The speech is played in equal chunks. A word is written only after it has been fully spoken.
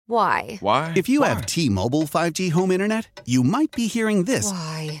Why? Why? If you have T-Mobile 5G home internet, you might be hearing this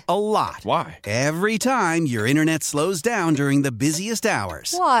Why? a lot. Why? Every time your internet slows down during the busiest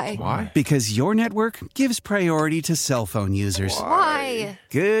hours. Why? Why? Because your network gives priority to cell phone users. Why?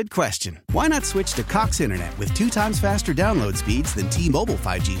 Good question. Why not switch to Cox Internet with 2 times faster download speeds than T-Mobile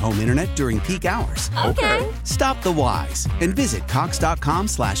 5G home internet during peak hours? Okay. Stop the whys and visit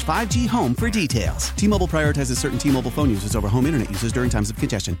cox.com/5G home for details. T-Mobile prioritizes certain T-Mobile phone users over home internet users during times of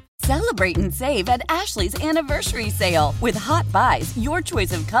congestion. Celebrate and save at Ashley's Anniversary Sale. With Hot Buys, your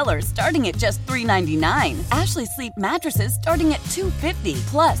choice of colors starting at just $3.99. Ashley Sleep mattresses starting at $2.50.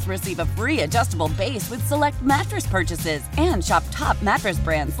 Plus, receive a free adjustable base with select mattress purchases. And shop top mattress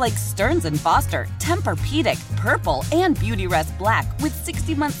brands like Stearns & Foster, Tempur-Pedic, Purple, and Beautyrest Black with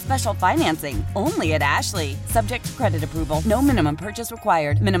 60-month special financing. Only at Ashley. Subject to credit approval. No minimum purchase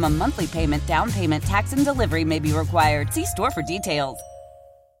required. Minimum monthly payment, down payment, tax, and delivery may be required. See store for details.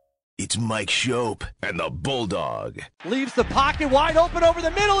 It's Mike Schopp and the Bulldog. Leaves the pocket wide open over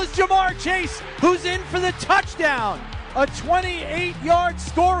the middle is Jamar Chase, who's in for the touchdown. A 28-yard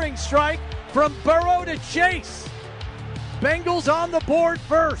scoring strike from Burrow to Chase. Bengals on the board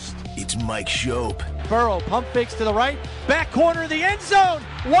first. It's Mike Schopp. Burrow pump fakes to the right, back corner of the end zone.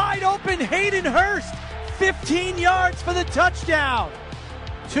 Wide open Hayden Hurst, 15 yards for the touchdown.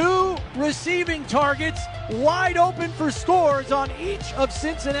 2 receiving targets, wide open for scores on each of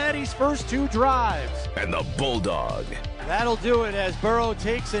Cincinnati's first 2 drives. And the Bulldog. That'll do it as Burrow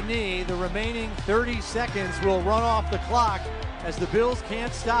takes a knee. The remaining 30 seconds will run off the clock as the Bills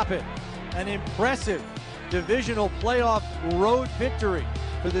can't stop it. An impressive divisional playoff road victory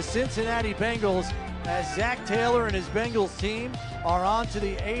for the Cincinnati Bengals as Zach Taylor and his Bengals team are on to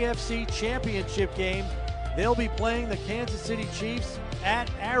the AFC Championship game. They'll be playing the Kansas City Chiefs at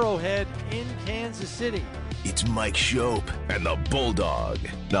Arrowhead in Kansas City. It's Mike Schopp and the Bulldog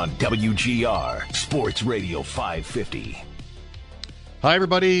on WGR Sports Radio 550. Hi,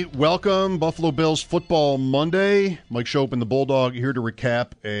 everybody. Welcome. Buffalo Bills Football Monday. Mike Schopp and the Bulldog here to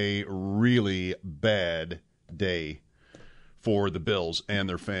recap a really bad day for the Bills and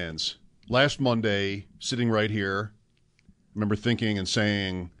their fans. Last Monday, sitting right here, I remember thinking and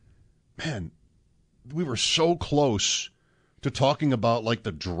saying, man, we were so close to talking about, like,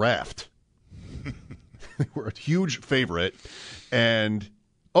 the draft. We're a huge favorite, and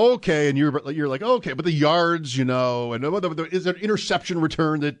okay, and you're like, okay, but the yards, and is there an interception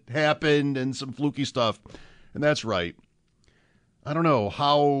return that happened and some fluky stuff, and that's right. I don't know,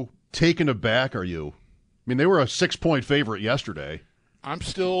 how taken aback are you? I mean, they were a 6-point favorite yesterday. I'm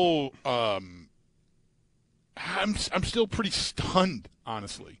still, I'm still pretty stunned,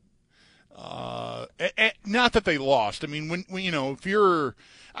 honestly. Not that they lost. I mean, when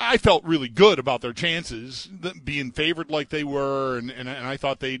I felt really good about their chances, being favored like they were, and I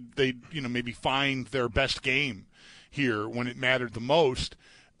thought they'd maybe find their best game here when it mattered the most.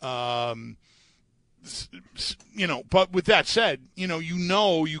 But with that said,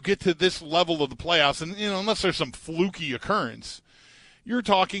 you get to this level of the playoffs, and unless there's some fluky occurrence, you're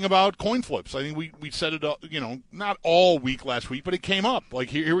talking about coin flips. I think we said it, not all week last week, but it came up. Like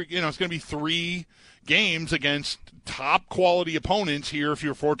here, it's going to be 3 games against top quality opponents here if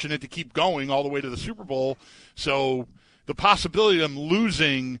you're fortunate to keep going all the way to the Super Bowl. So the possibility of them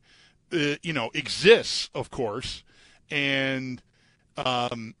losing, exists, of course. And,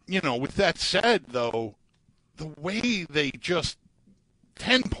 with that said, though, the way they just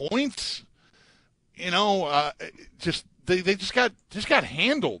 10 points, They just got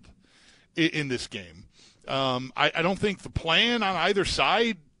handled in this game. I don't think the plan on either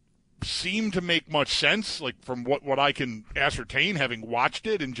side seemed to make much sense, like from what I can ascertain, having watched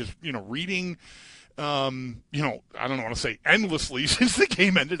it and just reading. I don't want to say endlessly since the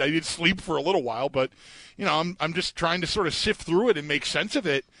game ended. I did sleep for a little while, but I'm just trying to sort of sift through it and make sense of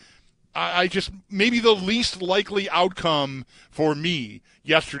it. I just maybe the least likely outcome for me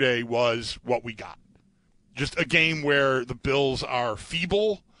yesterday was what we got. Just a game where the Bills are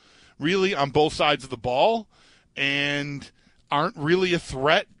feeble, really, on both sides of the ball, and aren't really a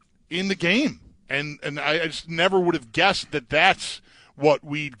threat in the game. And I just never would have guessed that that's what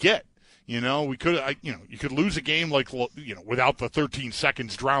we'd get. We could, you could lose a game like, without the 13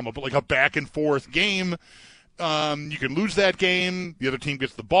 seconds drama, but like a back and forth game. You can lose that game. The other team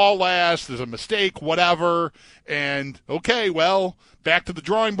gets the ball last. There's a mistake, whatever. And okay, well, back to the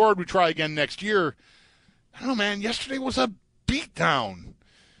drawing board. We try again next year. I don't know, man. Yesterday was a beatdown,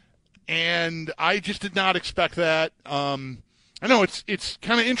 and I just did not expect that. I know it's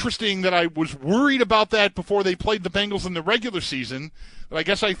kind of interesting that I was worried about that before they played the Bengals in the regular season, but I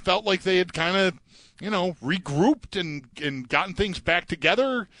guess I felt like they had kind of regrouped and gotten things back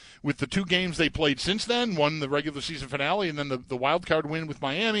together with the 2 games they played since then, one the regular season finale and then the wild card win with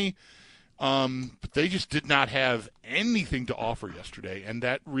Miami. But they just did not have anything to offer yesterday, and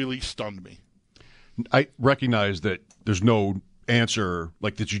that really stunned me. I recognize that there's no answer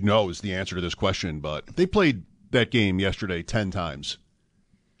like that is the answer to this question, but they played that game yesterday 10 times.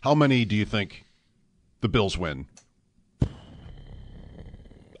 How many do you think the Bills win?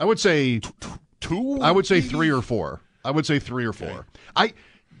 I would say 2. I would say 3 or 4. I would say 3 or 4. Okay.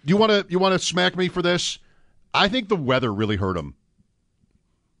 You want to smack me for this? I think the weather really hurt them.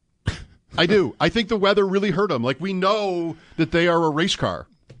 I do. I think the weather really hurt them. Like, we know that they are a race car.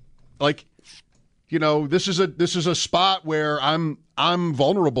 Like, this is a spot where I'm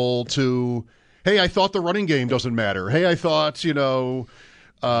vulnerable to, hey, I thought the running game doesn't matter. Hey, I thought,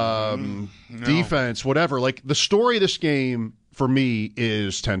 defense, whatever. Like, the story of this game for me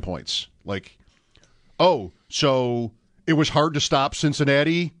is 10 points. Like, oh, so it was hard to stop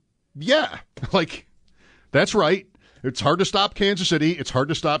Cincinnati? Yeah. Like, that's right. It's hard to stop Kansas City. It's hard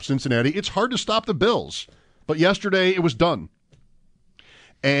to stop Cincinnati. It's hard to stop the Bills. But yesterday it was done.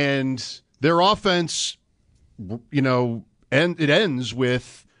 And their offense, and it ends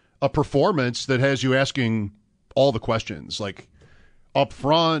with a performance that has you asking all the questions. Like, up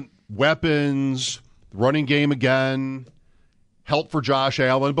front, weapons, running game again, help for Josh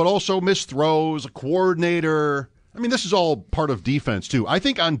Allen, but also missed throws, a coordinator. I mean, this is all part of defense, too. I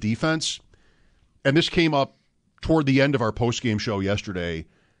think on defense, and this came up toward the end of our post-game show yesterday,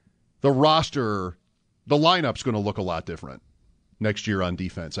 the lineup's going to look a lot different next year on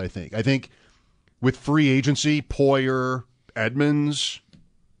defense, I think. I think with free agency, Poyer, Edmonds,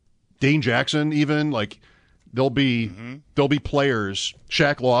 Dane Jackson even, like, there'll be players,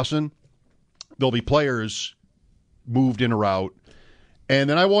 Shaq Lawson, there'll be players moved in or out. And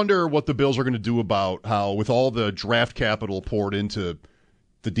then I wonder what the Bills are going to do about how, with all the draft capital poured into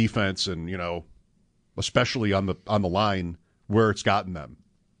the defense and, especially on the line, where it's gotten them.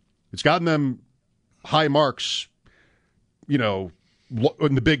 It's gotten them high marks, in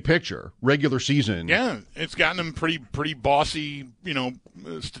the big picture, regular season. Yeah, it's gotten them pretty bossy,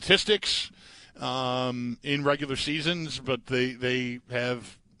 statistics in regular seasons, but they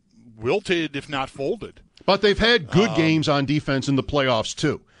have wilted, if not folded. But they've had good games on defense in the playoffs,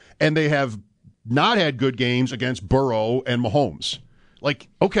 too. And they have not had good games against Burrow and Mahomes. Like,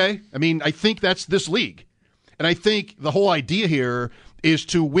 okay, I mean, I think that's this league. And I think the whole idea here is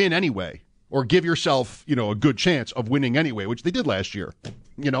to win anyway, or give yourself, a good chance of winning anyway, which they did last year.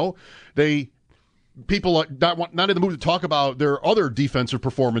 People are not in the mood to talk about their other defensive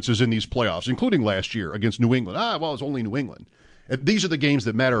performances in these playoffs, including last year against New England. It's only New England. And these are the games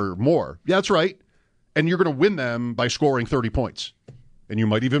that matter more. Yeah, that's right. And you're going to win them by scoring 30 points. And you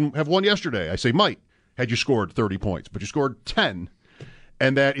might even have won yesterday. I say might, had you scored 30 points. But you scored 10.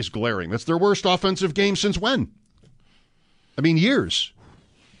 And that is glaring. That's their worst offensive game since when? I mean, years.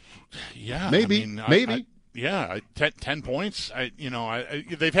 Yeah. Maybe. 10 points.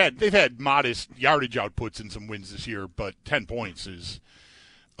 They've had modest yardage outputs in some wins this year, but 10 points is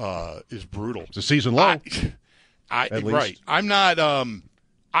brutal. It's a season low. Right. I'm not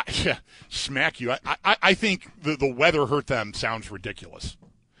smack you. I think the weather hurt them sounds ridiculous.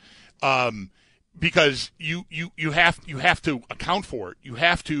 Because you have to account for it. You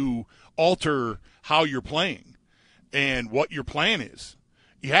have to alter how you're playing and what your plan is.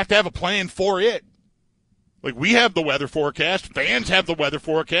 You have to have a plan for it. Like, we have the weather forecast. Fans have the weather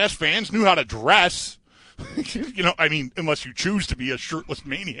forecast. Fans knew how to dress. Unless you choose to be a shirtless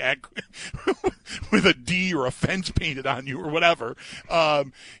maniac with a D or a fence painted on you or whatever.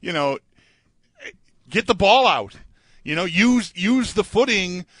 Get the ball out. Use the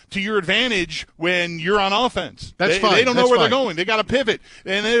footing to your advantage when you're on offense. That's fine. They don't know where they're going. They got to pivot.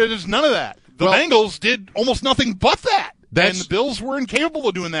 And there's none of that. The Bengals did almost nothing but that. And the Bills were incapable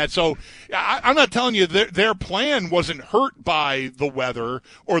of doing that. So I'm not telling you their plan wasn't hurt by the weather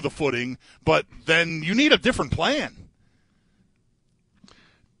or the footing, but then you need a different plan.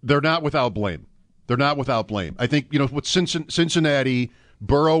 They're not without blame. I think, with Cincinnati,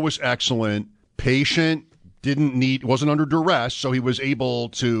 Burrow was excellent, patient, wasn't under duress, so he was able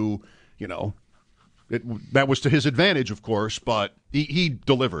to, that was to his advantage, of course, but he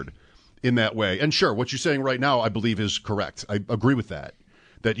delivered in that way. And sure, what you're saying right now, I believe, is correct. I agree with that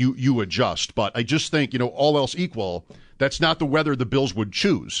you adjust. But I just think, all else equal, that's not the weather the Bills would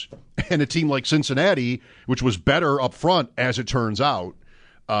choose. And a team like Cincinnati, which was better up front, as it turns out,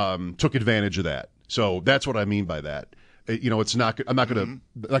 took advantage of that. So that's what I mean by that. It's not. I'm not going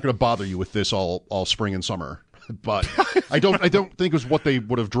to bother you with this all spring and summer. but I don't think it was what they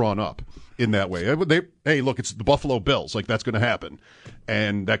would have drawn up in that way. Hey, look, it's the Buffalo Bills. Like, that's going to happen,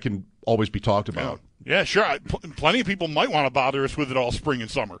 and that can always be talked about. Yeah, sure. Plenty of people might want to bother us with it all spring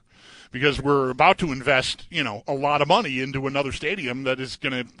and summer, because we're about to invest, a lot of money into another stadium that is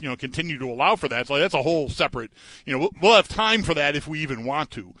going to, continue to allow for that. So that's a whole separate, we'll have time for that if we even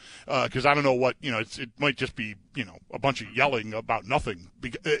want to, because I don't know what, it might just be, a bunch of yelling about nothing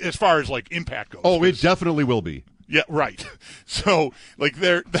as far as like impact goes. Oh, it definitely will be. Yeah, right. So like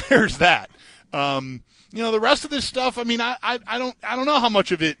there's that. The rest of this stuff, I mean, I don't know how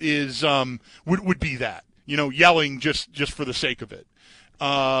much of it is would be that, yelling just for the sake of it.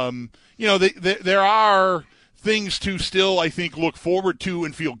 There are things to still, I think, look forward to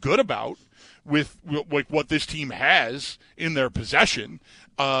and feel good about with what this team has in their possession.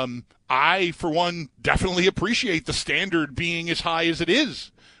 I, for one, definitely appreciate the standard being as high as it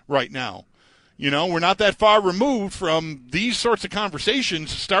is right now. We're not that far removed from these sorts of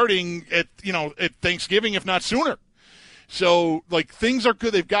conversations starting at Thanksgiving, if not sooner. So, like, things are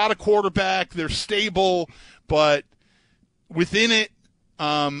good. They've got a quarterback. They're stable. But within it,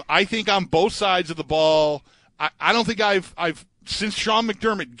 I think on both sides of the ball, I don't think I've since Sean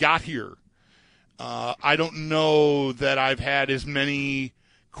McDermott got here, I don't know that I've had as many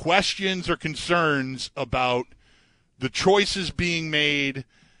questions or concerns about the choices being made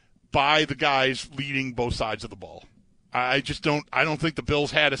by the guys leading both sides of the ball. I don't think the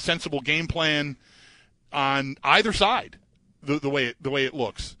Bills had a sensible game plan on either side, the way it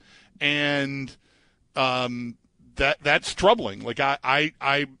looks. And that's troubling. Like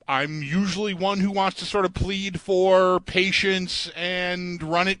I'm usually one who wants to sort of plead for patience and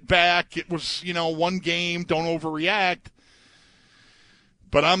run it back. It was, one game, don't overreact.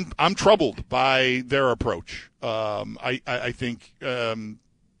 But I'm troubled by their approach. I think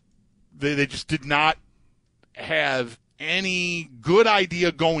they just did not have any good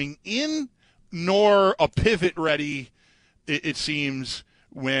idea going in, nor a pivot ready, it seems,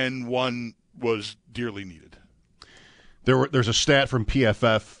 when one was dearly needed. There's a stat from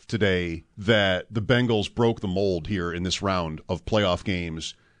PFF today that the Bengals broke the mold here in this round of playoff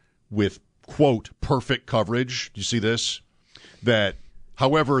games with, quote, perfect coverage. Do you see this? That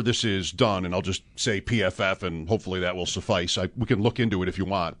however this is done, and I'll just say PFF, and hopefully that will suffice. We can look into it if you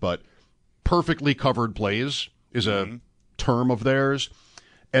want, but perfectly covered plays is a term of theirs,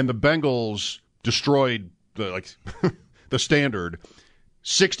 and the Bengals destroyed the standard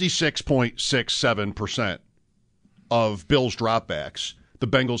 66.67% of Bills dropbacks. The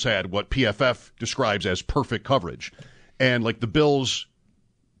Bengals had what PFF describes as perfect coverage, and the Bills'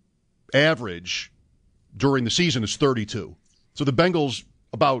 average during the season is 32. So the Bengals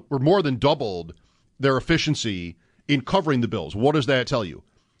were more than doubled their efficiency in covering the Bills. What does that tell you?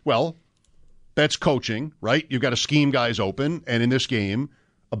 Well, that's coaching, right? You've got to scheme guys open, and in this game,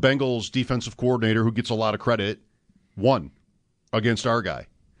 a Bengals defensive coordinator who gets a lot of credit won against our guy.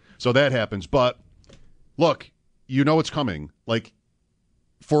 So that happens. But look, it's coming.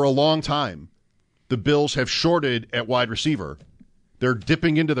 For a long time, the Bills have shorted at wide receiver. They're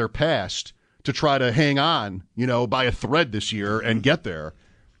dipping into their past to try to hang on, by a thread this year and get there.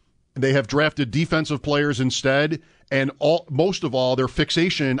 They have drafted defensive players instead, and most of all, their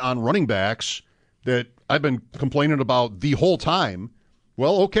fixation on running backs that I've been complaining about the whole time.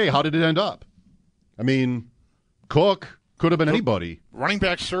 Well, okay, how did it end up? I mean, Cook could have been anybody. Running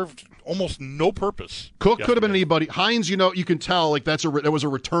backs served almost no purpose. Cook could have been anybody. Hines, you can tell that was a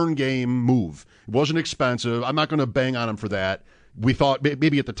return game move. It wasn't expensive. I'm not going to bang on him for that. We thought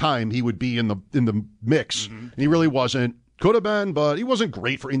maybe at the time he would be in the mix, and he really wasn't. Could have been, but he wasn't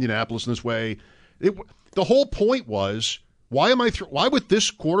great for Indianapolis in this way. The whole point was, why with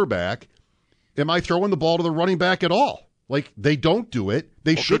this quarterback am I throwing the ball to the running back at all? They don't do it.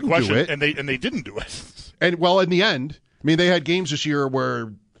 They shouldn't do it, and they didn't do it. And in the end, they had games this year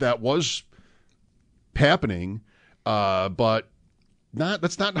where that was happening, but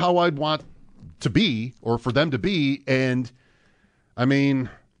that's not how I'd want to be or for them to be. And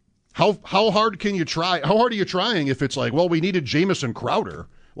how hard can you try? How hard are you trying if it's we needed Jamison Crowder?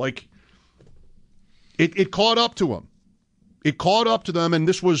 It caught up to him. It caught up to them, and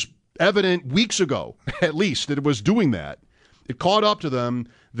this was evident weeks ago, at least, that it was doing that. It caught up to them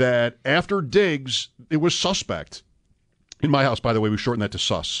that after Diggs, it was suspect. In my house, by the way, we shorten that to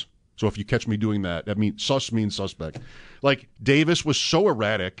sus. So if you catch me doing that means sus means suspect. Davis was so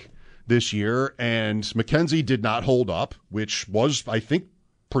erratic this year, and McKenzie did not hold up, which was, I think,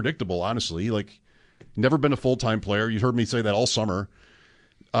 predictable, honestly. Never been a full-time player. You heard me say that all summer.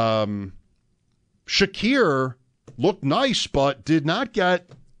 Shakir looked nice, but did not get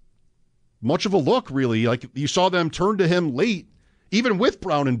much of a look, really. Like, you saw them turn to him late, even with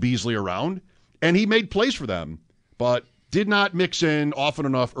Brown and Beasley around, and he made plays for them, but did not mix in often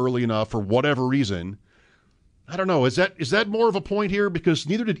enough, early enough, for whatever reason. I don't know. Is that more of a point here? Because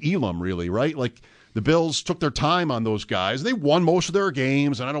neither did Elam, really, right? Like, the Bills took their time on those guys. They won most of their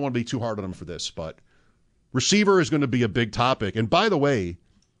games, and I don't want to be too hard on them for this, but receiver is going to be a big topic. And by the way,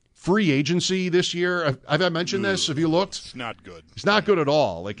 free agency this year, I've mentioned this. Have you looked? It's not good. It's not good at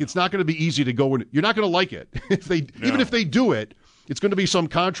all. Like, it's not going to be easy to go in. You're not going to like it. Even if they do it, it's going to be some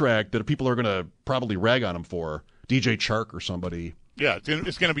contract that people are going to probably rag on him for. DJ Chark or somebody. Yeah,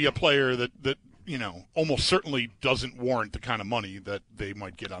 it's going to be a player that almost certainly doesn't warrant the kind of money that they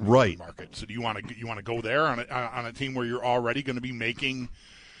might get on the market. So do you want to go there on a team where you're already going to be making?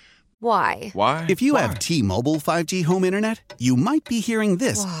 Why? If you have T-Mobile 5G home internet, you might be hearing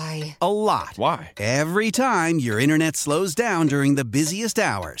this a lot. Why? Every time your internet slows down during the busiest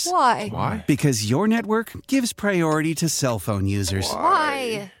hours. Why? Because your network gives priority to cell phone users.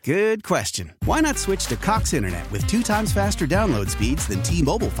 Why? Good question. Why not switch to Cox Internet with 2 times faster download speeds than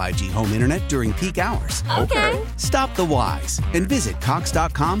T-Mobile 5G home internet during peak hours? Okay. Stop the whys and visit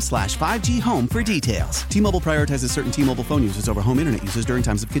cox.com/5G home for details. T-Mobile prioritizes certain T-Mobile phone users over home internet users during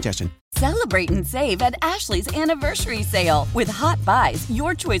times of congestion. Celebrate and save at Ashley's Anniversary Sale. With Hot Buys,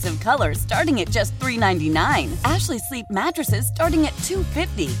 your choice of colors starting at just $3.99. Ashley Sleep mattresses starting at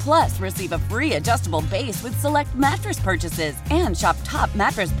 $2.50. Plus, receive a free adjustable base with select mattress purchases. And shop top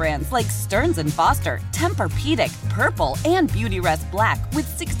mattress brands like Stearns & Foster, Tempur-Pedic, Purple, and Beautyrest Black with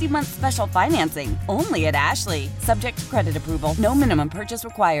 60-month special financing. Only at Ashley. Subject to credit approval. No minimum purchase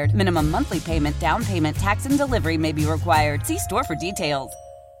required. Minimum monthly payment, down payment, tax, and delivery may be required. See store for details.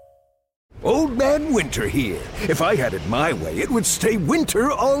 Old Man Winter here. If I had it my way, it would stay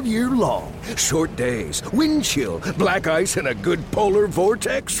winter all year long. Short days, wind chill, black ice, and a good polar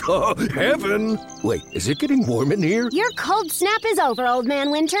vortex. Oh, heaven! Wait, is it getting warm in here? Your cold snap is over, Old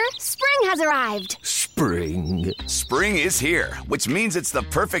Man Winter. Spring has arrived. Spring. Spring is here, which means it's the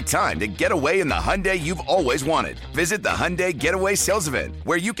perfect time to get away in the Hyundai you've always wanted. Visit the Hyundai Getaway Sales Event,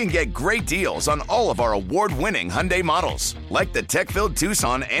 where you can get great deals on all of our award-winning Hyundai models, like the tech-filled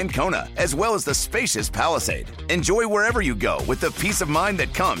Tucson and Kona, as well as the spacious Palisade. Enjoy wherever you go with the peace of mind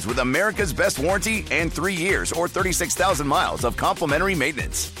that comes with America's best warranty and 3 years or 36,000 miles of complimentary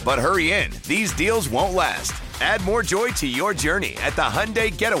maintenance. But hurry in, these deals won't last. Add more joy to your journey at the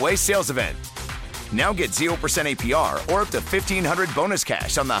Hyundai Getaway Sales Event. Now get 0% APR or up to $1,500 bonus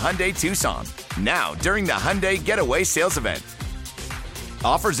cash on the Hyundai Tucson. Now, during the Hyundai Getaway Sales Event.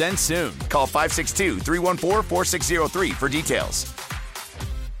 Offers end soon. Call 562-314-4603 for details.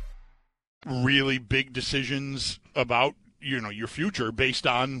 Really big decisions about your future based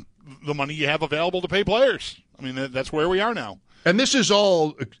on the money you have available to pay players. I mean, that's where we are now. And this is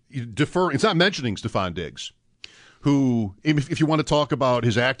all deferring. It's not mentioning Stephon Diggs, who, if you want to talk about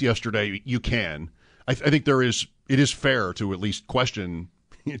his act yesterday, you can. I think it is fair to at least question,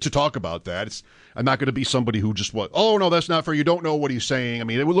 to talk about that. I'm not going to be somebody who just oh no, that's not fair. You don't know what he's saying. I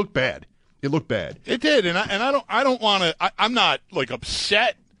mean, it would look bad. It looked bad. It did, and I don't want to. I'm not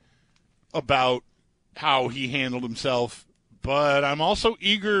upset about how he handled himself, but I'm also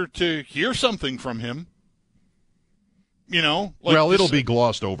eager to hear something from him. Well, it'll be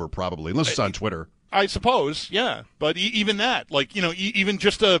glossed over probably, unless it's on Twitter. I suppose, yeah. But even that, even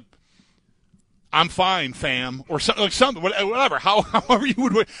just I'm fine, fam, or something, whatever. However you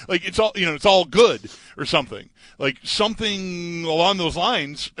would, it's all, it's all good or something. Something along those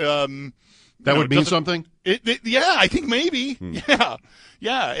lines. That would mean something? Yeah, I think maybe.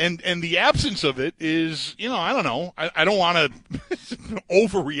 Yeah, and the absence of it is, I don't know. I don't want to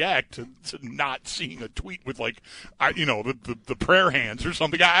overreact to not seeing a tweet with the prayer hands or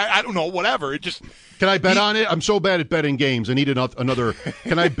something. I don't know, whatever. It just. Can I bet on it? I'm so bad at betting games. I need another.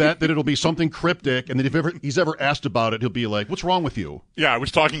 Can I bet that it'll be something cryptic, and that if he's ever asked about it, he'll be like, "What's wrong with you?" Yeah, I was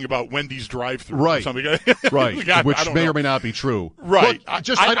talking about Wendy's drive-thru, right? Or something. Right, which may or may not be true. Right. I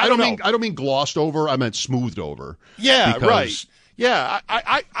don't mean glossed over. I meant smoothed over. Yeah. Right. Yeah,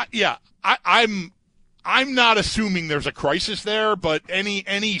 I'm not assuming there's a crisis there, but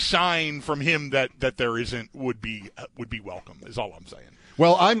any sign from him that there isn't would be welcome. Is all I'm saying.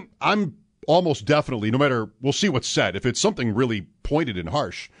 Well, I'm almost definitely, no matter, we'll see what's said. If it's something really pointed and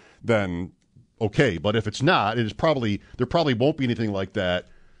harsh, then okay. But if it's not, there probably won't be anything like that.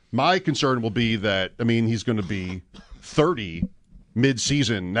 My concern will be that, he's going to be 30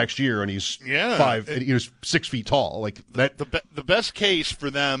 mid-season next year, and he's 6 feet tall, like that. The best case for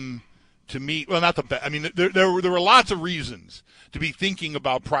them to meet, well, not the best. There were lots of reasons to be thinking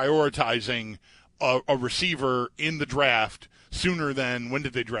about prioritizing a receiver in the draft sooner than when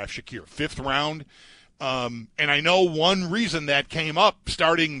did they draft Shakir? 5th round. And I know one reason that came up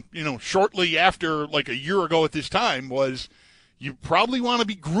starting, shortly after, like a year ago at this time, was you probably want to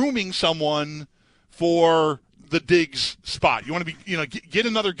be grooming someone for the Diggs spot. You want to be, get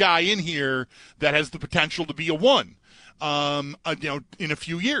another guy in here that has the potential to be a 1. In a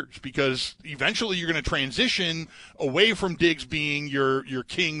few years, because eventually you're going to transition away from Diggs being your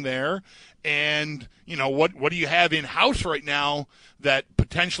king there. And, what do you have in-house right now that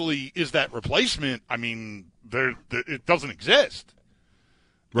potentially is that replacement? I mean, it doesn't exist.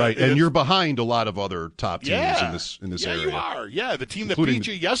 Right, and you're behind a lot of other top teams in this area. Yeah, you are. Yeah, the team including, that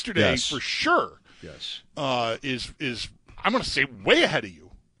beat you yesterday, for sure, is I'm going to say way ahead of you.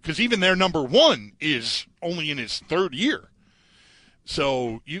 Because even their number 1 is only in his 3rd year.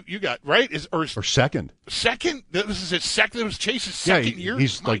 So you got, right? Or second. Second? This is his second. It was Chase's second year?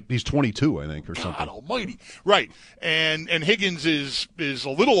 He's 22, I think, or something. God almighty. Right. And Higgins is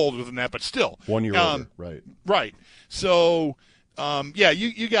a little older than that, but still. 1 year older, right. Right. So,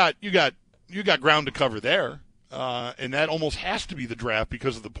 you got ground to cover there. And that almost has to be the draft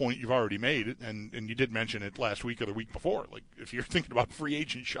because of the point you've already made. And you did mention it last week or the week before. Like, if you're thinking about free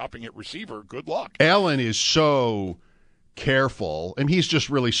agent shopping at receiver, good luck. Allen is so careful, and he's just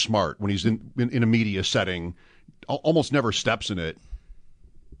really smart when he's in a media setting, almost never steps in it.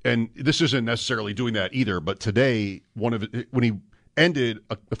 And this isn't necessarily doing that either, but today, when he ended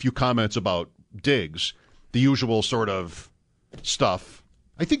a few comments about Diggs, the usual sort of stuff,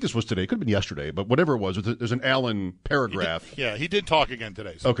 I think this was today. It could have been yesterday, but whatever it was, there's an Allen paragraph. He did talk again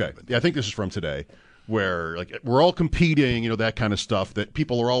today. Okay. Yeah, I think this is from today, where we're all competing, that kind of stuff that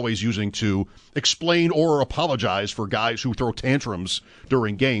people are always using to explain or apologize for guys who throw tantrums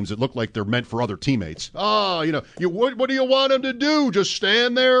during games that look like they're meant for other teammates. What do you want them to do? Just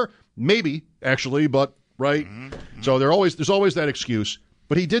stand there? Maybe, actually, but, right? Mm-hmm. So there's always that excuse.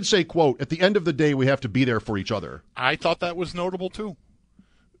 But he did say, quote, "At the end of the day, we have to be there for each other." I thought that was notable, too.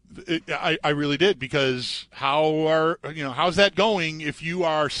 I really did, because how's that going if you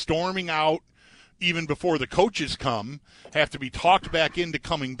are storming out even before the coaches come, have to be talked back into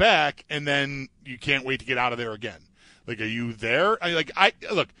coming back, and then you can't wait to get out of there again? Like, are you there?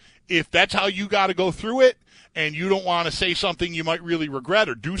 Look, if that's how you got to go through it, and you don't want to say something you might really regret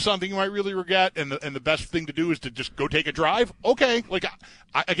or do something you might really regret, and the best thing to do is to just go take a drive, okay.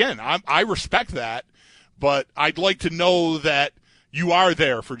 I respect that, but I'd like to know that you are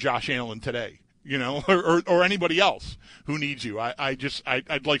there for Josh Allen today, or anybody else who needs you.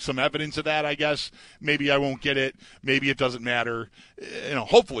 I'd like some evidence of that, I guess. Maybe I won't get it. Maybe it doesn't matter.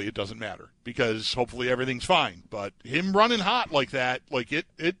 Hopefully it doesn't matter, because hopefully everything's fine. But him running hot like that,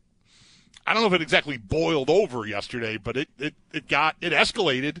 I don't know if it exactly boiled over yesterday, but it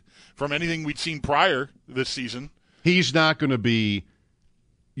escalated from anything we'd seen prior this season. He's not going to be,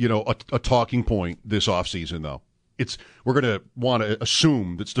 a talking point this offseason, though. We're going to want to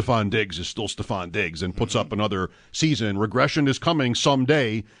assume that Stephon Diggs is still Stephon Diggs and puts up another season. Regression is coming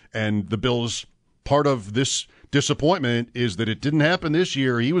someday, and the Bills, part of this disappointment is that it didn't happen this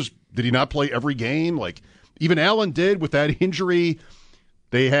year. Did he not play every game? Even Allen did with that injury.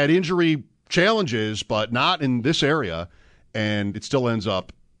 They had injury challenges, but not in this area, and it still ends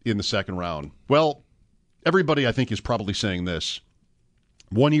up in the second round. Well, everybody, I think, is probably saying this.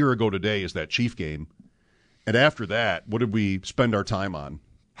 1 year ago today is that Chief game. And after that, what did we spend our time on?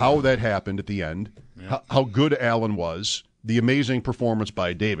 How that happened at the end, how good Allen was, the amazing performance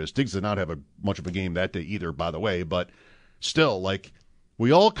by Davis. Diggs did not have much of a game that day either, by the way, but still,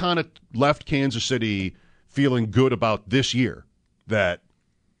 we all kind of left Kansas City feeling good about this year. That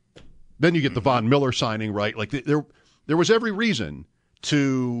then you get the Von Miller signing, right? There was every reason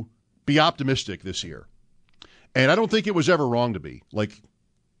to be optimistic this year. And I don't think it was ever wrong to be.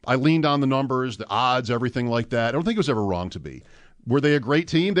 I leaned on the numbers, the odds, everything like that. I don't think it was ever wrong to be. Were they a great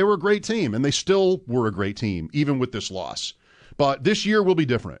team? They were a great team, and they still were a great team, even with this loss. But this year will be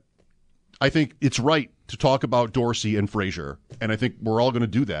different. I think it's right to talk about Dorsey and Frazier, and I think we're all going to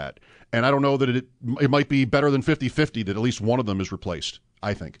do that. And I don't know that it might be better than 50-50 that at least one of them is replaced,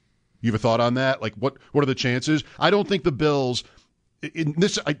 I think. You have a thought on that? What are the chances? I don't think the Bills, in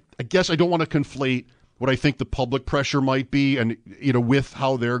this, I guess I don't want to conflate what I think the public pressure might be and with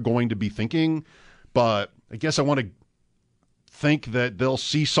how they're going to be thinking, but I guess I want to think that they'll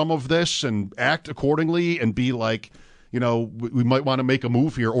see some of this and act accordingly and be we might want to make a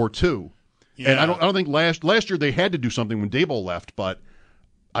move here or two. Yeah. And I don't think last year they had to do something when Daboll left, but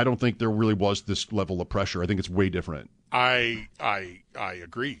I don't think there really was this level of pressure. I think it's way different I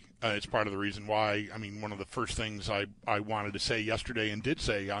agree. It's part of the reason why, one of the first things I wanted to say yesterday and did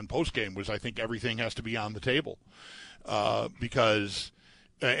say on postgame was I think everything has to be on the table. Because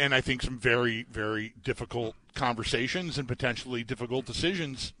I think some very, very difficult conversations and potentially difficult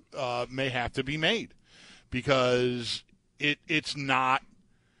decisions may have to be made because it's not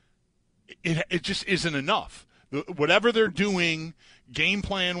 – it just isn't enough. Whatever they're doing game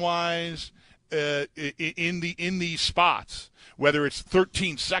plan-wise in these spots, whether it's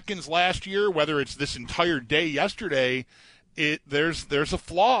 13 seconds last year, whether it's this entire day yesterday, there's a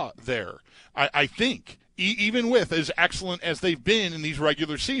flaw there, I think. Even with as excellent as they've been in these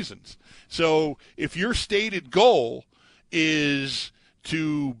regular seasons. So if your stated goal is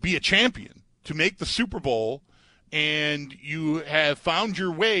to be a champion, to make the Super Bowl, and you have found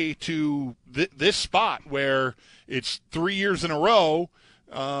your way to this spot where it's 3 years in a row,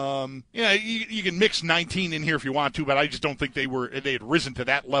 you can mix 19 in here if you want to, but I just don't think they had risen to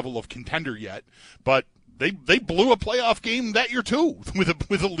that level of contender yet. But They blew a playoff game that year too with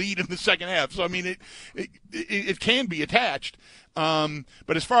a lead in the second half. So it can be attached.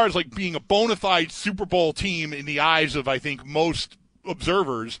 But as far as like being a bona fide Super Bowl team in the eyes of I think most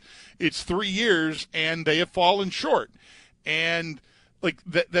observers, it's 3 years and they have fallen short. And like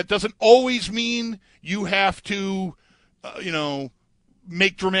that doesn't always mean you have to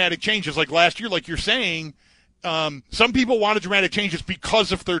make dramatic changes. Like last year, like you're saying, some people wanted dramatic changes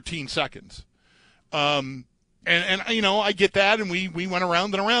because of 13 seconds. And I get that, and we went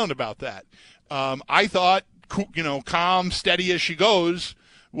around and around about that. I thought, calm, steady as she goes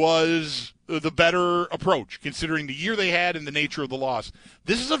was the better approach, considering the year they had and the nature of the loss.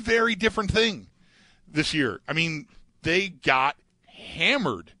 This is a very different thing this year. They got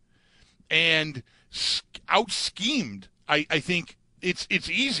hammered and out-schemed. I think it's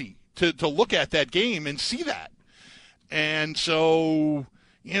easy to look at that game and see that. And so...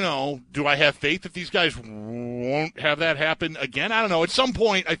 do I have faith that these guys won't have that happen again? I don't know. At some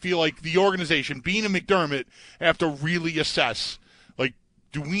point, I feel like the organization, Beane and McDermott, have to really assess, like,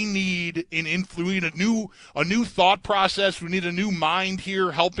 do we need a new thought process? We need a new mind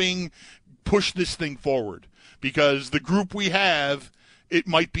here helping push this thing forward. Because the group we have, it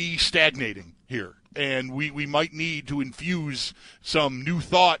might be stagnating here. And we might need to infuse some new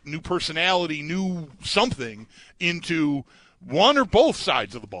thought, new personality, new something into one or both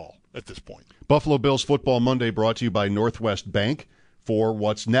sides of the ball at this point. Buffalo Bills Football Monday brought to you by Northwest Bank. For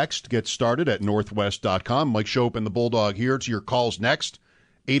what's next, get started at northwest.com. Mike Shope and the Bulldog here. To your calls next,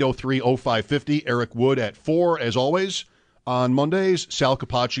 803-0550. Eric Wood at 4, as always. On Mondays, Sal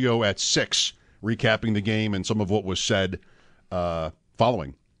Capaccio at 6, recapping the game and some of what was said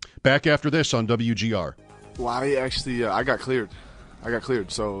following. Back after this on WGR. Well, I got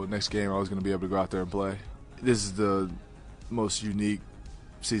cleared. So next game I was going to be able to go out there and play. This is the most unique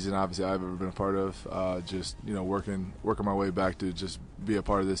season obviously I've ever been a part of. Just working my way back to just be a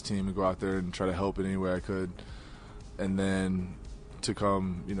part of this team and go out there and try to help in any way I could, and then to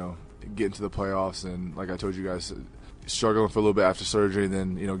come get into the playoffs and like I told you guys, struggling for a little bit after surgery, and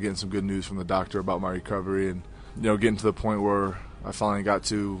then getting some good news from the doctor about my recovery, and getting to the point where I finally got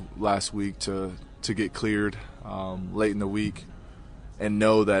to last week to get cleared late in the week and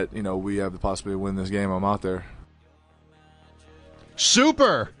know that we have the possibility of winning this game. I'm out there.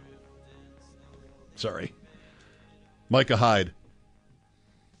 Super. Sorry. Micah Hyde.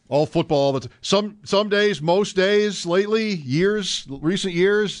 All football. Some days, most days, lately, recent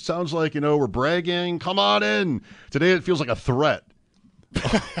years, sounds like, we're bragging. Come on in. Today it feels like a threat.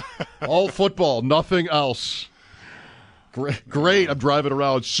 All football, nothing else. Great. I'm driving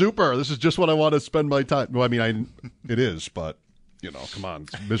around. Super. This is just what I want to spend my time. Well, it is, but, come on.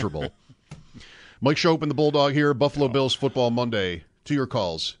 It's miserable. Mike Shope and the Bulldog here. Buffalo Bills Football Monday. To your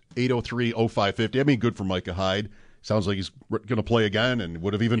calls, 803-0550. Good for Micah Hyde. Sounds like he's going to play again and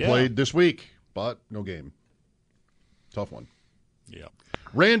would have even played this week, but no game. Tough one. Yeah.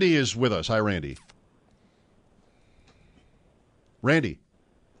 Randy is with us. Hi, Randy. Randy.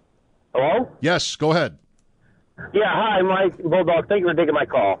 Hello? Yes, go ahead. Yeah, hi, Mike Bulldog. Thank you for taking my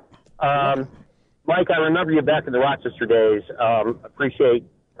call. Mike, I remember you back in the Rochester days. Appreciate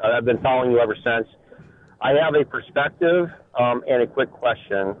I've been following you ever since. I have a perspective and a quick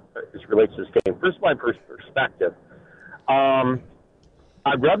question as relates to this game. First, my perspective. I'd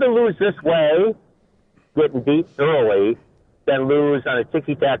rather lose this way, getting beat early, than lose on a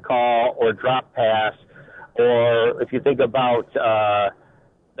ticky-tack call or drop pass, or if you think about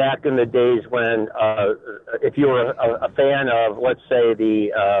back in the days when if you were a fan of, let's say,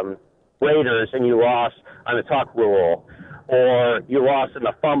 the Raiders and you lost on a tuck rule, or you lost in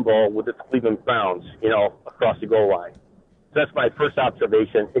a fumble with the Cleveland Browns, across the goal line. So that's my first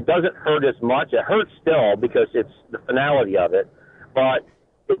observation. It doesn't hurt as much. It hurts still because it's the finality of it, but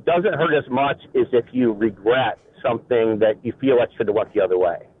it doesn't hurt as much as if you regret something that you feel like should have went the other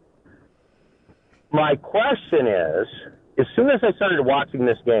way. My question is, as soon as I started watching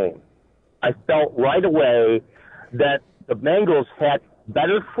this game, I felt right away that the Bengals had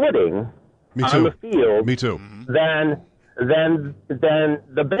better footing on the field than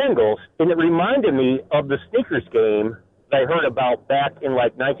the Bengals. And it reminded me of the sneakers game that I heard about back in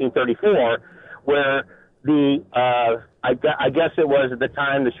like 1934, where I guess it was at the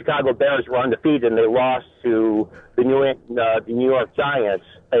time the Chicago Bears were undefeated and they lost to the New York Giants,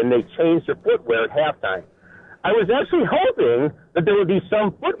 and they changed their footwear at halftime. I was actually hoping that there would be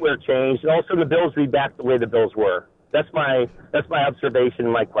some footwear change, and all of a sudden the Bills would be back the way the Bills were. That's my observation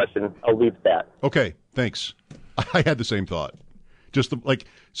and my question. I'll leave that. Okay, thanks. I had the same thought. Just like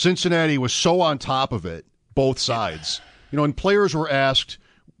Cincinnati was so on top of it, both sides. You know, and players were asked,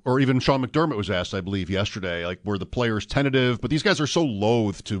 or even Sean McDermott was asked, I believe, yesterday, like, were the players tentative? But these guys are so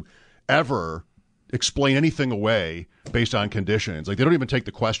loath to ever explain anything away based on conditions. Like, they don't even take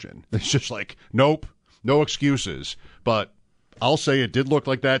the question. It's just like, nope, no excuses. But I'll say it did look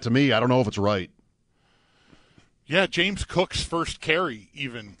like that to me. I don't know if it's right. Yeah, James Cook's first carry,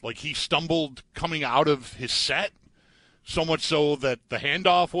 even. Like, he stumbled coming out of his set, so much so that the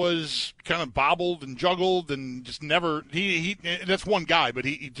handoff was kind of bobbled and juggled and just never – he that's one guy, but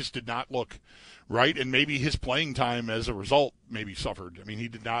he just did not look right. And maybe his playing time as a result maybe suffered. I mean, he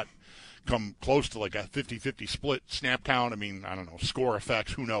did not come close to like a 50-50 split snap count. I mean, I don't know, score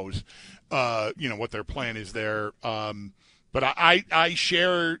effects, who knows, what their plan is there. But I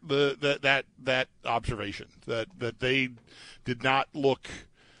share that observation that they did not look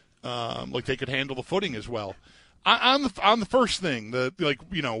like they could handle the footing as well. On the first thing,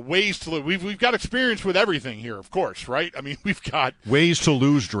 ways to live. We've got experience with everything here, of course, right? I mean, we've got ways to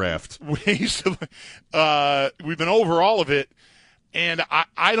lose draft. We've been over all of it, and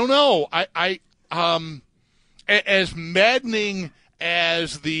I don't know. As maddening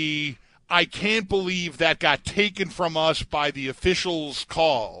as the I can't believe that got taken from us by the officials'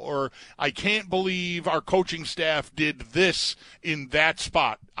 call, or I can't believe our coaching staff did this in that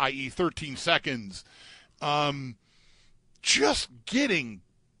spot, i.e. 13 seconds. Just getting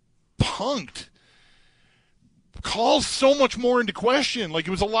punked calls so much more into question. Like,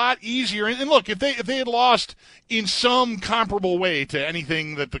 it was a lot easier. And look, if they had lost in some comparable way to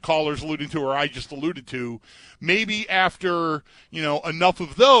anything that the callers alluded to or I just alluded to, maybe after, enough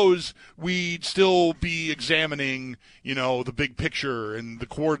of those, we'd still be examining, the big picture and the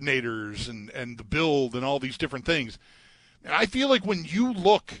coordinators and the build and all these different things. And I feel like when you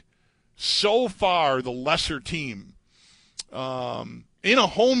look so far the lesser team in a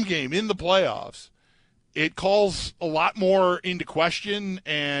home game in the playoffs, it calls a lot more into question,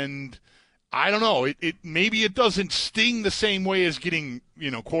 and I don't know. It maybe it doesn't sting the same way as getting,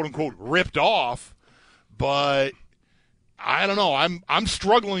 quote unquote, ripped off, but I don't know. I'm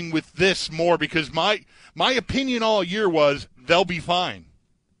struggling with this more because my opinion all year was they'll be fine.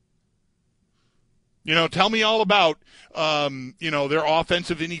 Tell me all about, their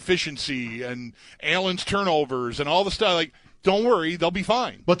offensive inefficiency and Allen's turnovers and all the stuff. Like, don't worry, they'll be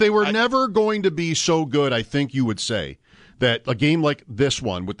fine. But they were never going to be so good, I think you would say, that a game like this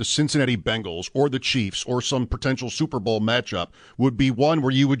one with the Cincinnati Bengals or the Chiefs or some potential Super Bowl matchup would be one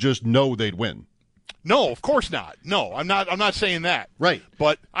where you would just know they'd win. No, of course not. No, I'm not saying that. Right.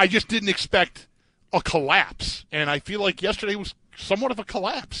 But I just didn't expect a collapse, and I feel like yesterday was somewhat of a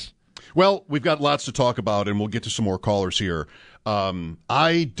collapse. Well, we've got lots to talk about, and we'll get to some more callers here. I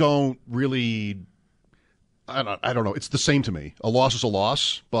don't know. It's the same to me. A loss is a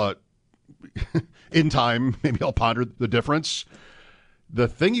loss, but in time, maybe I'll ponder the difference. The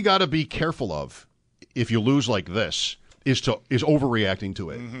thing you got to be careful of if you lose like this is overreacting to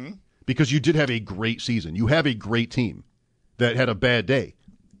it. Mm-hmm. Because you did have a great season. You have a great team that had a bad day.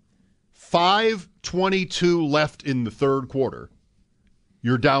 5:22 left in the third quarter.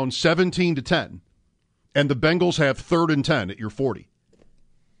 You're down 17-10, and the Bengals have 3rd and 10 at your 40.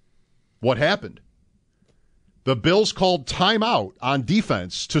 What happened? The Bills called timeout on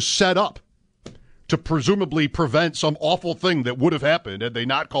defense to set up, to presumably prevent some awful thing that would have happened had they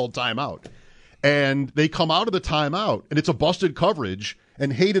not called timeout. And they come out of the timeout, and it's a busted coverage,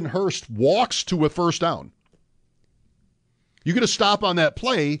 and Hayden Hurst walks to a first down. You get a stop on that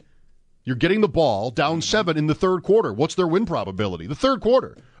play, you're getting the ball down 7 in the third quarter. What's their win probability? The third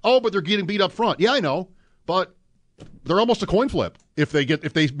quarter. Oh, but they're getting beat up front. Yeah, I know, but they're almost a coin flip if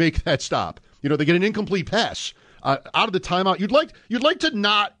they make that stop. They get an incomplete pass out of the timeout. You'd like to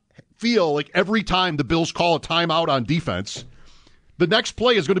not feel like every time the Bills call a timeout on defense, the next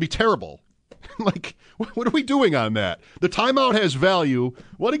play is going to be terrible. Like, what are we doing on that? The timeout has value.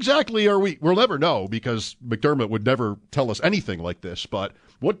 What exactly are we? We'll never know because McDermott would never tell us anything like this. But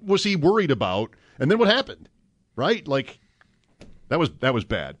what was he worried about? And then what happened? Right? Like, that was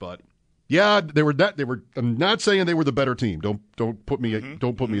bad. But yeah, they were. I'm not saying they were the better team. Don't put me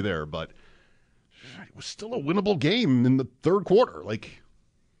there. But it was still a winnable game in the third quarter. Like,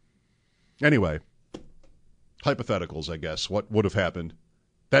 anyway, hypotheticals. I guess what would have happened.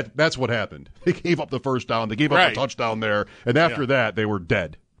 That's what happened. They gave up the first down. They gave up a touchdown there. And after that, they were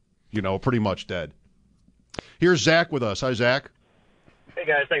dead. Pretty much dead. Here's Zach with us. Hi, Zach. Hey,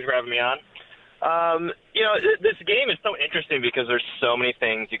 guys. Thanks for having me on. This game is so interesting because there's so many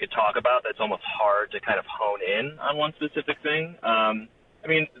things you could talk about that's almost hard to kind of hone in on one specific thing.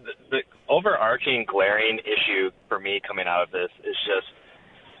 The overarching glaring issue for me coming out of this is just,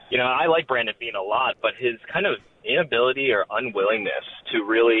 I like Brandon Beane a lot, but his kind of inability or unwillingness to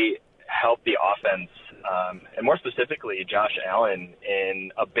really help the offense, and more specifically Josh Allen,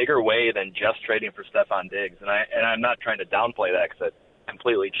 in a bigger way than just trading for Stephon Diggs. And I'm not trying to downplay that because it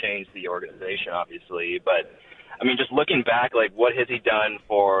completely changed the organization, obviously. But, just looking back, like, what has he done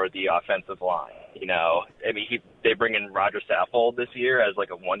for the offensive line? They bring in Roger Saffold this year as, like,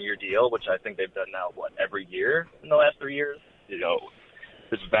 a one-year deal, which I think they've done now, every year in the last 3 years?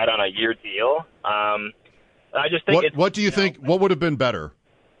 This bet on a year deal. I just think what do you think? What would have been better?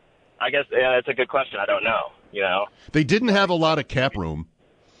 I guess it's a good question. I don't know. They didn't have a lot of cap room,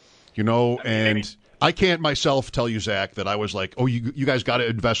 and I can't myself tell you, Zach, that I was like, oh, you guys got to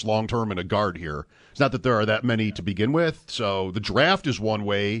invest long term in a guard here. It's not that there are that many to begin with. So the draft is one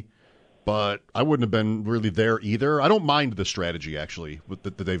way, but I wouldn't have been really there either. I don't mind the strategy actually.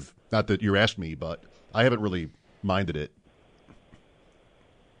 That they've not that you asked me, but I haven't really minded it.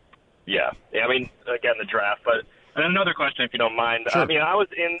 Yeah. Again, the draft, but another question, if you don't mind. Sure. I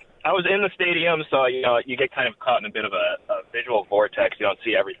was in the stadium, so you get kind of caught in a bit of a visual vortex. You don't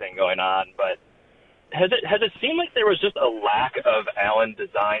see everything going on, but has it seemed like there was just a lack of Allen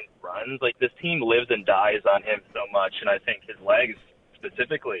designed runs? Like, this team lives and dies on him so much, and I think his legs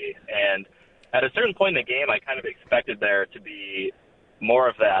specifically. And at a certain point in the game, I kind of expected there to be more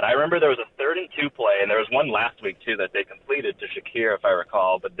of that. I remember there was a 3rd and 2 play, and there was one last week, too, that they completed to Shakir, if I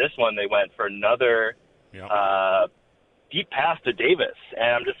recall. But this one, they went for another deep pass to Davis.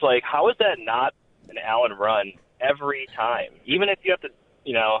 And I'm just like, how is that not an Allen run every time? Even if you have to,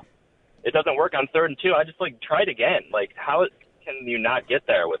 it doesn't work on 3rd and 2, I just, try it again. Like, how can you not get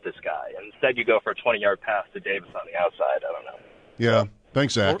there with this guy? And instead you go for a 20-yard pass to Davis on the outside. I don't know. Yeah.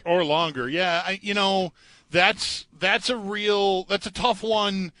 Thanks, Zach. Or longer. Yeah, that's a tough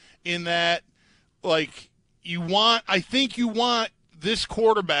one in that, I think you want this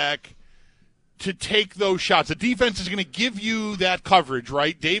quarterback to take those shots. The defense is going to give you that coverage,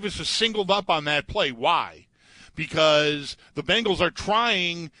 right? Davis is singled up on that play. Why? Because the Bengals are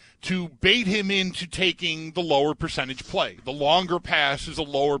trying to bait him into taking the lower percentage play. The longer pass is a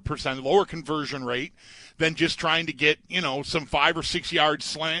lower conversion rate than just trying to get, some 5 or 6 yard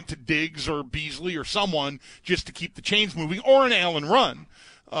slant to Diggs or Beasley or someone just to keep the chains moving, or an Allen run,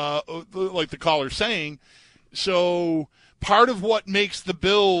 like the caller's saying. So part of what makes the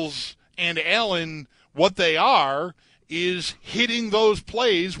Bills and Allen what they are is hitting those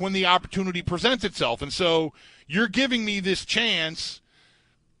plays when the opportunity presents itself. And so you're giving me this chance.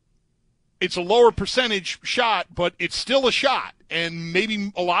 It's a lower percentage shot, but it's still a shot. And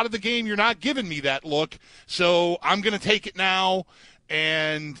maybe a lot of the game you're not giving me that look. So I'm going to take it now.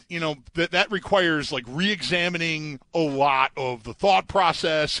 And, that requires, re-examining a lot of the thought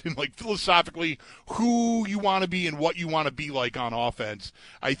process and, philosophically who you want to be and what you want to be like on offense.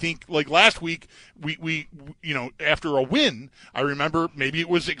 I think, last week, we after a win, I remember maybe it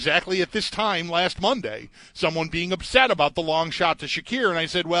was exactly at this time last Monday, someone being upset about the long shot to Shakir. And I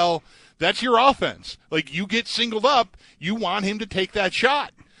said, well, that's your offense. You get singled up, you want him to take that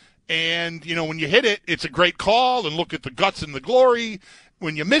shot. And, when you hit it, it's a great call and look at the guts and the glory.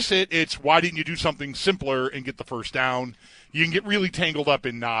 When you miss it, it's why didn't you do something simpler and get the first down? You can get really tangled up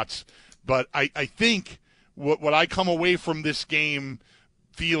in knots. But I think what I come away from this game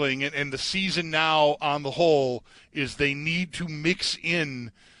feeling and the season now on the whole is they need to mix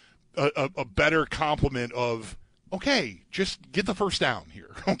in a better complement of, okay, just get the first down here.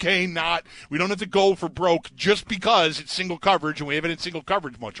 Okay, we don't have to go for broke just because it's single coverage, and we haven't had single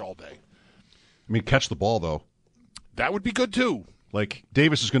coverage much all day. Catch the ball, though. That would be good, too.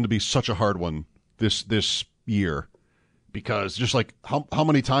 Davis is going to be such a hard one this year because just how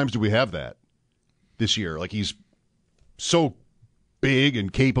many times do we have that this year? He's so big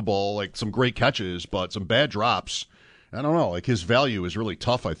and capable, like some great catches, but some bad drops. I don't know. Like his value is really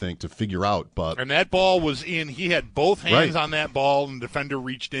tough, I think, to figure out. But and that ball was in. He had both hands on that ball, and the defender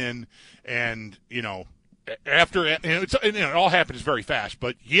reached in, and after it all happens very fast.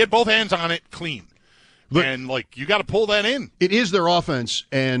 But he had both hands on it, clean, and you got to pull that in. It is their offense,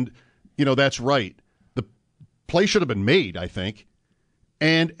 and that's right. The play should have been made, I think,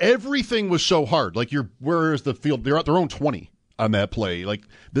 and everything was so hard. Like whereas the field, they're at their own 20. On that play, like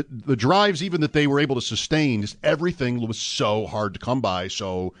the drives, even that they were able to sustain, just everything was so hard to come by.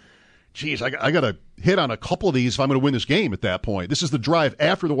 So, geez, I got to hit on a couple of these if I'm going to win this game at that point. This is the drive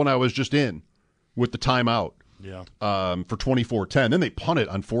after the one I was just in with the timeout. Yeah. For 24-10. Then they punt it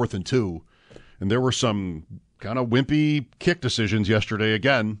on 4th and 2, and there were some kind of wimpy kick decisions yesterday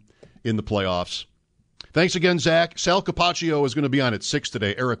again in the playoffs. Thanks again, Zach. Sal Capaccio is going to be on at 6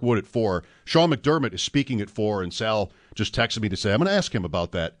 today. Eric Wood at 4. Sean McDermott is speaking at 4, and Sal just texted me to say I'm going to ask him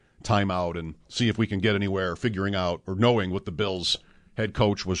about that timeout and see if we can get anywhere figuring out or knowing what the Bills head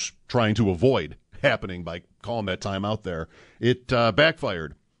coach was trying to avoid happening by calling that timeout there. It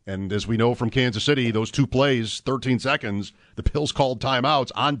backfired, and as we know from Kansas City, those 2 plays, 13 seconds, the Bills called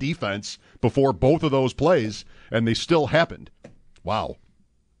timeouts on defense before both of those plays, and they still happened. Wow.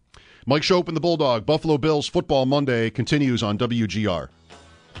 Mike Schopp and the Bulldog, Buffalo Bills Football Monday continues on WGR.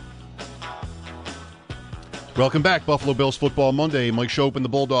 Welcome back, Buffalo Bills Football Monday. Mike Schopp and the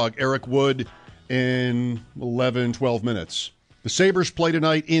Bulldog, Eric Wood in 11, 12 minutes. The Sabres play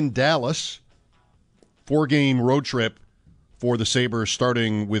tonight in Dallas. 4-game road trip for the Sabres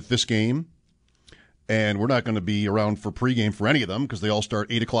starting with this game. And we're not going to be around for pregame for any of them because they all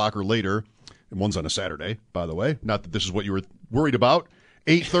start 8 o'clock or later. And one's on a Saturday, by the way. Not that this is what you were worried about.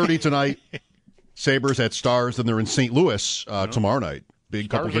 8:30 tonight, Sabres at Stars. Then they're in St. Louis tomorrow night. Big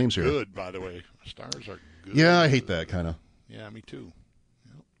Stars couple games are here. good, by the way. Stars are good. Yeah, I hate that kind of. Yeah, me too.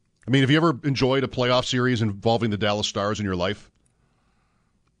 Yep. I mean, have you ever enjoyed a playoff series involving the Dallas Stars in your life?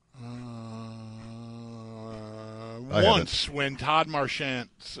 Once, when Todd Marchant,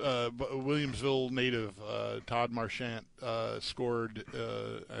 Williamsville native Todd Marchant, scored,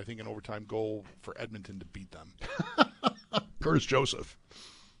 I think, an overtime goal for Edmonton to beat them. Curtis Joseph.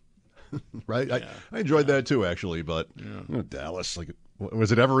 Right? Yeah. I enjoyed that too, actually, but Dallas,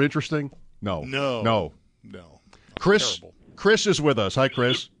 was it ever interesting? No. Chris is with us. Hi,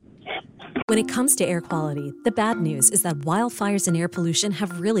 Chris. When it comes to air quality, the bad news is that wildfires and air pollution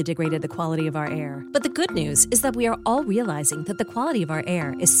have really degraded the quality of our air. But the good news is that we are all realizing that the quality of our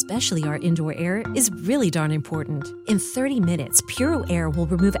air, especially our indoor air, is really darn important. In 30 minutes, Puro Air will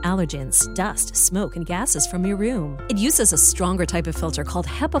remove allergens, dust, smoke, and gases from your room. It uses a stronger type of filter called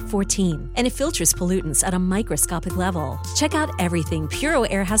HEPA 14, and it filters pollutants at a microscopic level. Check out everything Puro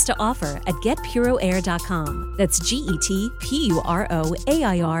Air has to offer at getpuroair.com. That's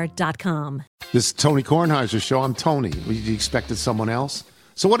GetPuroAir.com. This is Tony Kornheiser's show. I'm Tony. You expected someone else?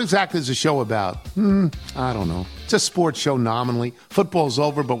 So what exactly is the show about? I don't know. It's a sports show nominally. Football's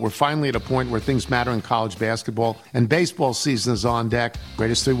over, but we're finally at a point where things matter in college basketball, and baseball season is on deck.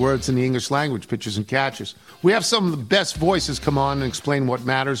 Greatest 3 words in the English language, pitchers and catchers. We have some of the best voices come on and explain what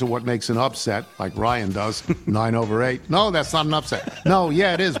matters or what makes an upset, like Ryan does, 9/8. No, that's not an upset. No,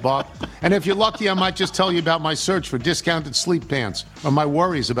 yeah, it is, Bob. And if you're lucky, I might just tell you about my search for discounted sleep pants or my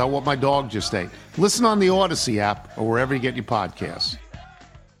worries about what my dog just ate. Listen on the Odyssey app or wherever you get your podcasts.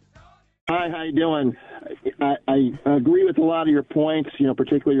 Hi, how you doing? I agree with a lot of your points,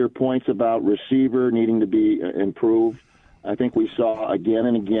 particularly your points about receiver needing to be improved. I think we saw again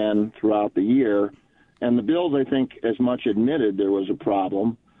and again throughout the year. And the Bills, I think, as much admitted there was a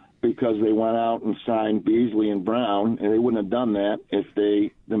problem because they went out and signed Beasley and Brown, and they wouldn't have done that if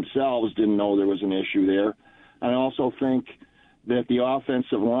they themselves didn't know there was an issue there. I also think that the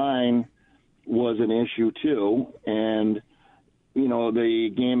offensive line was an issue, too. And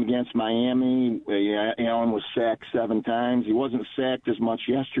the game against Miami, Allen was sacked 7 times. He wasn't sacked as much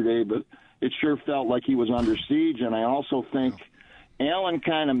yesterday, but it sure felt like he was under siege. And I also think Allen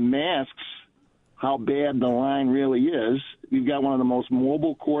kind of masks how bad the line really is. You've got one of the most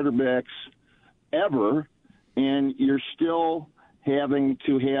mobile quarterbacks ever, and you're still having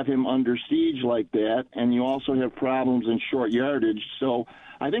to have him under siege like that, and you also have problems in short yardage. So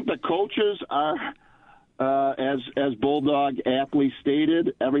I think the coaches are – as Bulldog aptly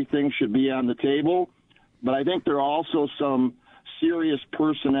stated, everything should be on the table. But I think there are also some serious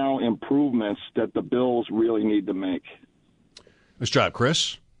personnel improvements that the Bills really need to make. Nice job,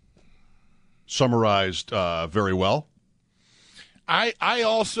 Chris. Summarized very well. I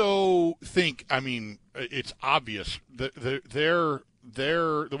also think, it's obvious that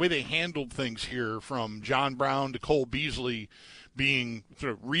the way they handled things here, from John Brown to Cole Beasley, being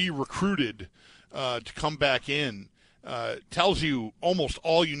sort of re-recruited to come back in tells you almost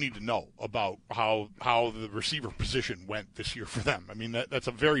all you need to know about how the receiver position went this year for them. I mean, that's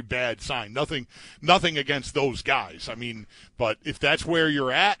a very bad sign. Nothing against those guys. I mean, but if that's where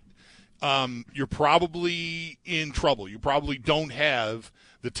you're at, you're probably in trouble. You probably don't have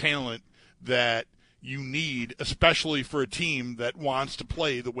the talent that you need, especially for a team that wants to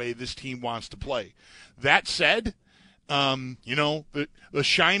play the way this team wants to play. That said, the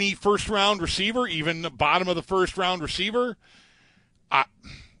shiny first-round receiver, even the bottom of the first-round receiver,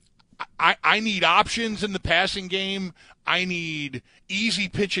 I need options in the passing game. I need easy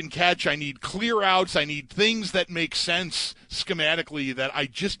pitch and catch. I need clear outs. I need things that make sense schematically that I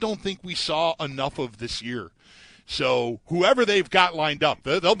just don't think we saw enough of this year. So whoever they've got lined up,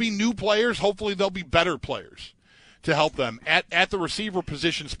 there'll be new players. Hopefully they'll be better players to help them at the receiver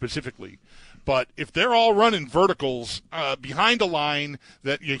position specifically. But if they're all running verticals behind a line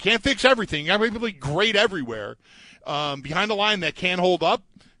that you can't fix everything, you got to be great everywhere, behind a line that can't hold up,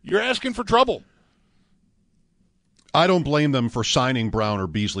 you're asking for trouble. I don't blame them for signing Brown or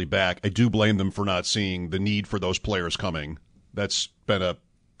Beasley back. I do blame them for not seeing the need for those players coming. That's been a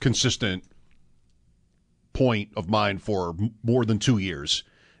consistent point of mine for more than 2 years.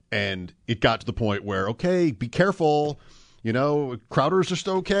 And it got to the point where, okay, be careful. Crowder's just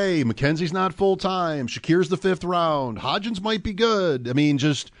okay. McKenzie's not full-time. Shakir's the 5th round. Hodgins might be good. I mean,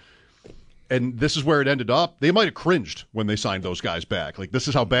 and this is where it ended up. They might have cringed when they signed those guys back. Like, this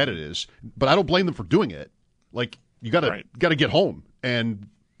is how bad it is. But I don't blame them for doing it. Like, you got to get home. And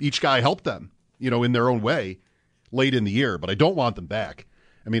each guy helped them, in their own way late in the year. But I don't want them back.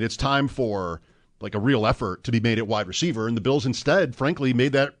 I mean, it's time for a real effort to be made at wide receiver. And the Bills instead, frankly,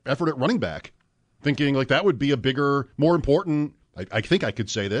 made that effort at running back, thinking that would be a bigger, more important, I think I could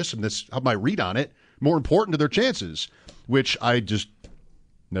say this, and this my read on it, more important to their chances, which I just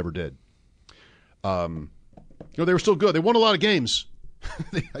never did. They were still good. They won a lot of games.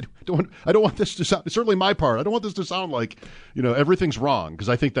 I don't want this to sound, certainly my part, I don't want this to sound like, everything's wrong, because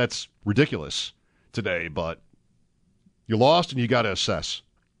I think that's ridiculous today, but you lost and you got to assess.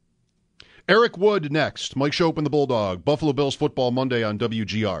 Eric Wood next. Mike Shope and the Bulldog. Buffalo Bills Football Monday on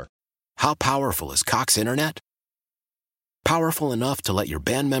WGR. How powerful is Cox Internet? Powerful enough to let your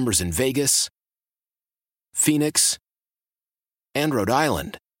band members in Vegas, Phoenix, and Rhode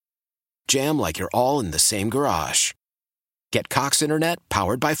Island jam like you're all in the same garage. Get Cox Internet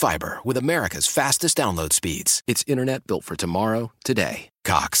powered by fiber with America's fastest download speeds. It's internet built for tomorrow, today.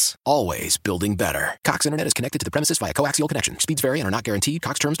 Cox, always building better. Cox Internet is connected to the premises via coaxial connection. Speeds vary and are not guaranteed.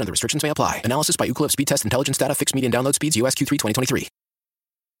 Cox terms and other restrictions may apply. Analysis by Ookla Speed Test Intelligence Data. Fixed median download speeds. US Q3 2023.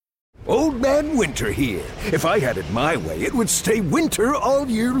 Old Man Winter here. If I had it my way, it would stay winter all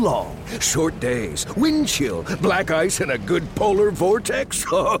year long. Short days, wind chill, black ice, and a good polar vortex.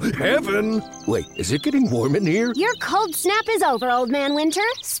 Oh, heaven. Wait, is it getting warm in here? Your cold snap is over, Old Man Winter.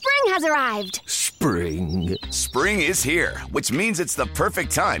 Spring has arrived. Spring. Spring is here, which means it's the perfect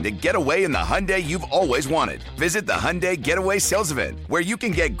time to get away in the Hyundai you've always wanted. Visit the Hyundai Getaway Sales Event, where you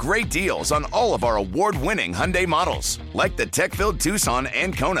can get great deals on all of our award-winning Hyundai models, like the tech-filled Tucson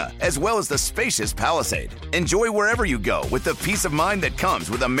and Kona, as well as the spacious Palisade. Enjoy wherever you go with the peace of mind that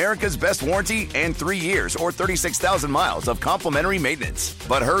comes with America's best warranty and 3 years or 36,000 miles of complimentary maintenance.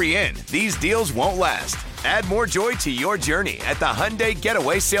 But hurry in, these deals won't last. Add more joy to your journey at the Hyundai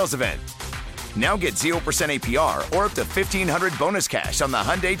Getaway Sales Event. Now get 0% APR or up to $1,500 bonus cash on the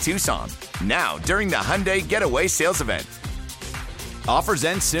Hyundai Tucson. Now, during the Hyundai Getaway Sales Event. Offers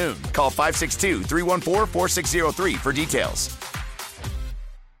end soon. Call 562-314-4603 for details.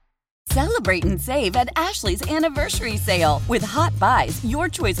 Celebrate and save at Ashley's Anniversary Sale. With Hot Buys, your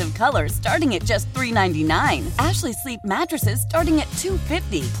choice of colors starting at just $3.99. Ashley Sleep mattresses starting at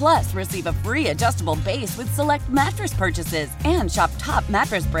 $2.50. Plus, receive a free adjustable base with select mattress purchases. And shop top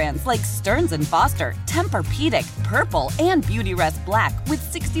mattress brands like Stearns & Foster, Tempur-Pedic, Purple, and Beautyrest Black with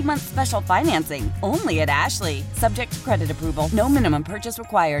 60-month special financing. Only at Ashley. Subject to credit approval. No minimum purchase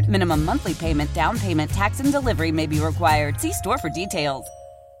required. Minimum monthly payment, down payment, tax, and delivery may be required. See store for details.